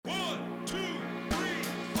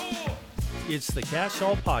It's the Cash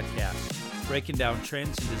All Podcast, breaking down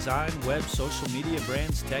trends in design, web, social media,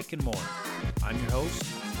 brands, tech, and more. I'm your host,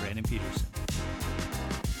 Brandon Peterson.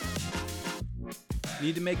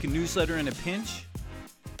 Need to make a newsletter in a pinch?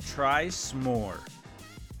 Try Smore.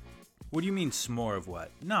 What do you mean s'more of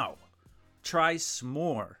what? No. Try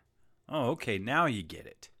Smore. Oh, okay, now you get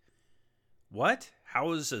it. What?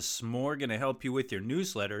 How is a s'more going to help you with your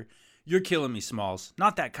newsletter? You're killing me, Smalls.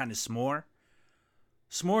 Not that kind of s'more.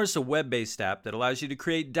 Smore is a web-based app that allows you to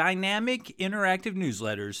create dynamic, interactive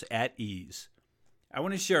newsletters at ease. I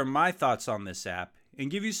want to share my thoughts on this app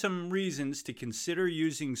and give you some reasons to consider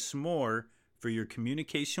using Smore for your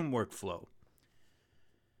communication workflow.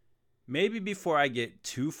 Maybe before I get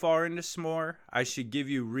too far into Smore, I should give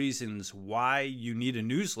you reasons why you need a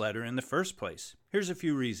newsletter in the first place. Here's a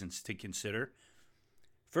few reasons to consider.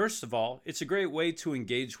 First of all, it's a great way to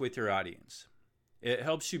engage with your audience. It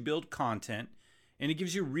helps you build content, and it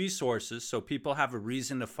gives you resources so people have a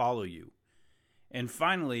reason to follow you. And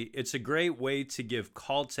finally, it's a great way to give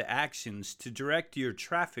call to actions to direct your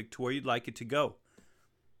traffic to where you'd like it to go.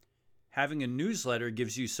 Having a newsletter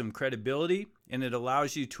gives you some credibility, and it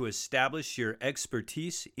allows you to establish your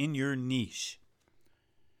expertise in your niche.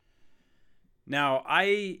 Now,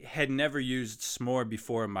 I had never used Smore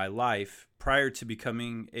before in my life prior to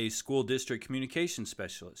becoming a school district communication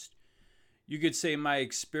specialist. You could say my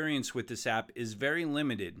experience with this app is very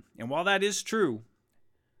limited, and while that is true,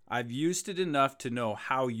 I've used it enough to know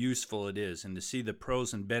how useful it is and to see the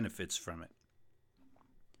pros and benefits from it.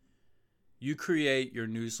 You create your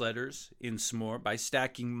newsletters in Smore by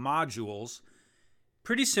stacking modules,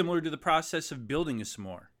 pretty similar to the process of building a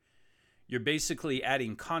Smore. You're basically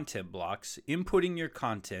adding content blocks, inputting your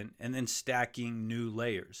content, and then stacking new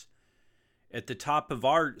layers. At the top of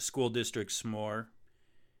our school district Smore,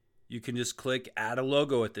 you can just click Add a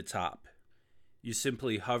Logo at the top. You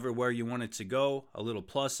simply hover where you want it to go, a little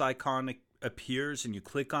plus icon appears and you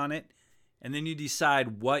click on it, and then you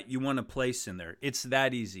decide what you want to place in there. It's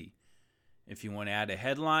that easy. If you want to add a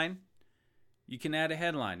headline, you can add a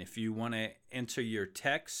headline. If you want to enter your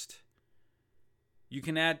text, you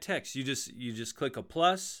can add text. You just click a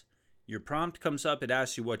plus, your prompt comes up, it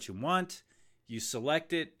asks you what you want, you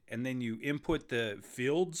select it, and then you input the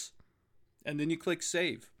fields, and then you click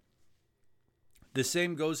save. The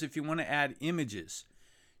same goes if you want to add images.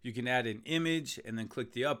 You can add an image and then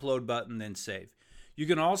click the upload button, then save. You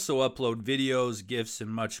can also upload videos, GIFs, and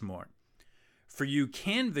much more. For you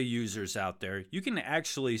Canva users out there, you can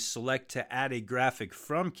actually select to add a graphic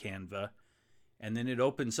from Canva, and then it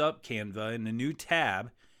opens up Canva in a new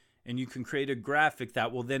tab, and you can create a graphic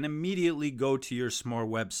that will then immediately go to your Smore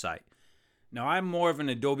website. Now, I'm more of an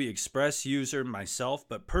Adobe Express user myself,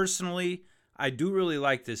 but personally, I do really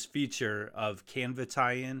like this feature of Canva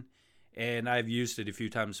tie-in, and I've used it a few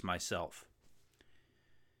times myself.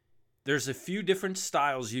 There's a few different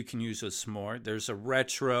styles you can use with Smore. There's a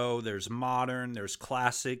retro, there's modern, there's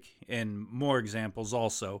classic, and more examples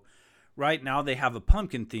also. Right now they have a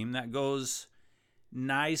pumpkin theme that goes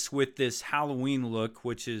nice with this Halloween look,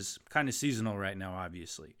 which is kind of seasonal right now,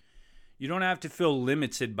 obviously. You don't have to feel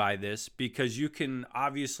limited by this because you can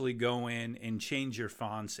obviously go in and change your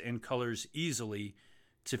fonts and colors easily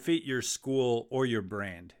to fit your school or your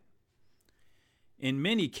brand. In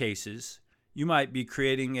many cases, you might be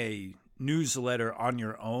creating a newsletter on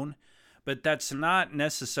your own, but that's not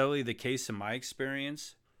necessarily the case in my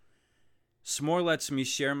experience. Smore lets me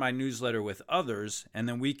share my newsletter with others, and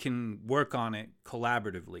then we can work on it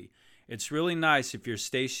collaboratively. It's really nice if you're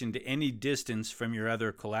stationed any distance from your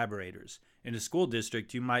other collaborators. In a school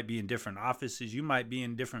district, you might be in different offices, you might be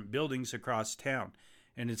in different buildings across town,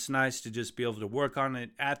 and it's nice to just be able to work on it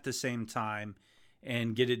at the same time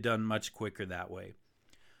and get it done much quicker that way.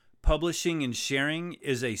 Publishing and sharing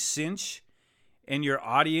is a cinch, and your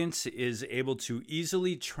audience is able to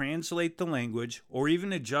easily translate the language or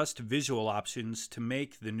even adjust visual options to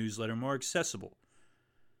make the newsletter more accessible.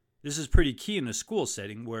 This is pretty key in a school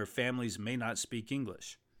setting where families may not speak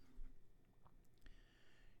English.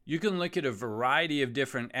 You can look at a variety of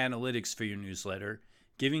different analytics for your newsletter,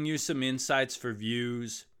 giving you some insights for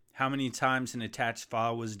views, how many times an attached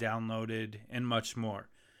file was downloaded, and much more.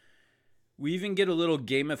 We even get a little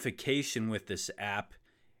gamification with this app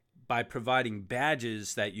by providing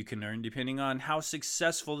badges that you can earn depending on how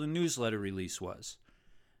successful the newsletter release was.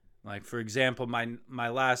 Like, for example, my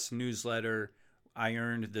last newsletter, I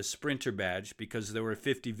earned the Sprinter badge because there were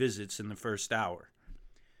 50 visits in the first hour.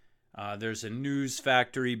 There's a News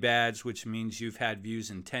Factory badge, which means you've had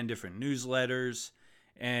views in 10 different newsletters,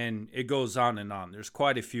 and it goes on and on. There's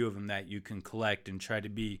quite a few of them that you can collect and try to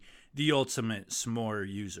be the ultimate Smore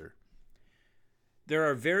user. There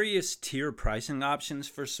are various tier pricing options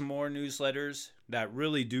for Smore newsletters that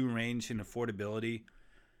really do range in affordability.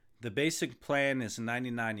 The basic plan is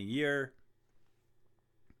 $99 a year.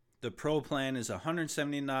 The Pro plan is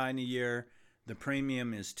 $179 a year. The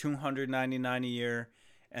Premium is $299 a year.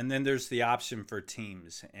 And then there's the option for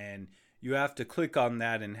teams. And you have to click on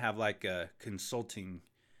that and have like a consulting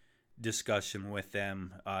discussion with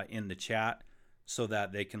them in the chat, so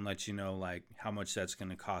that they can let you know like how much that's going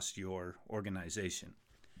to cost your organization.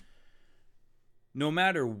 No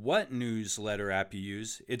matter what newsletter app you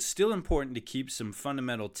use, it's still important to keep some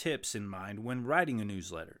fundamental tips in mind when writing a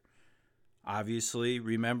newsletter. Obviously,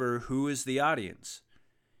 remember who is the audience.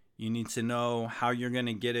 You need to know how you're going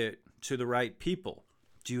to get it to the right people.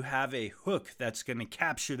 Do you have a hook that's going to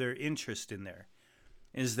capture their interest in there?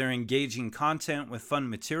 Is there engaging content with fun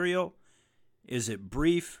material? Is it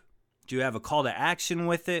brief? Do you have a call to action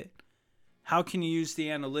with it? How can you use the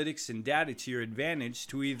analytics and data to your advantage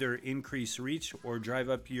to either increase reach or drive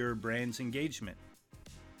up your brand's engagement?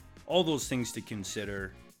 All those things to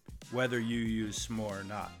consider whether you use Smore or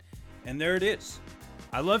not. And there it is.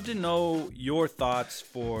 I'd love to know your thoughts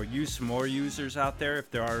for you Smore users out there,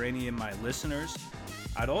 if there are any of my listeners.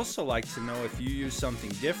 I'd also like to know if you use something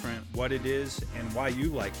different, what it is, and why you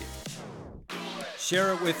like it.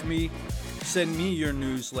 Share it with me. Send me your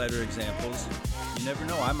newsletter examples. You never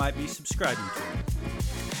know, I might be subscribing to it.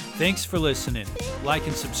 Thanks for listening. Like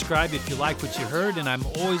and subscribe if you like what you heard, and I'm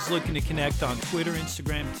always looking to connect on Twitter,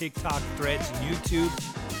 Instagram, TikTok, Threads, and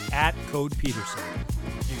YouTube at Code Peterson.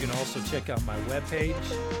 You can also check out my webpage,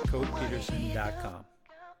 codepeterson.com.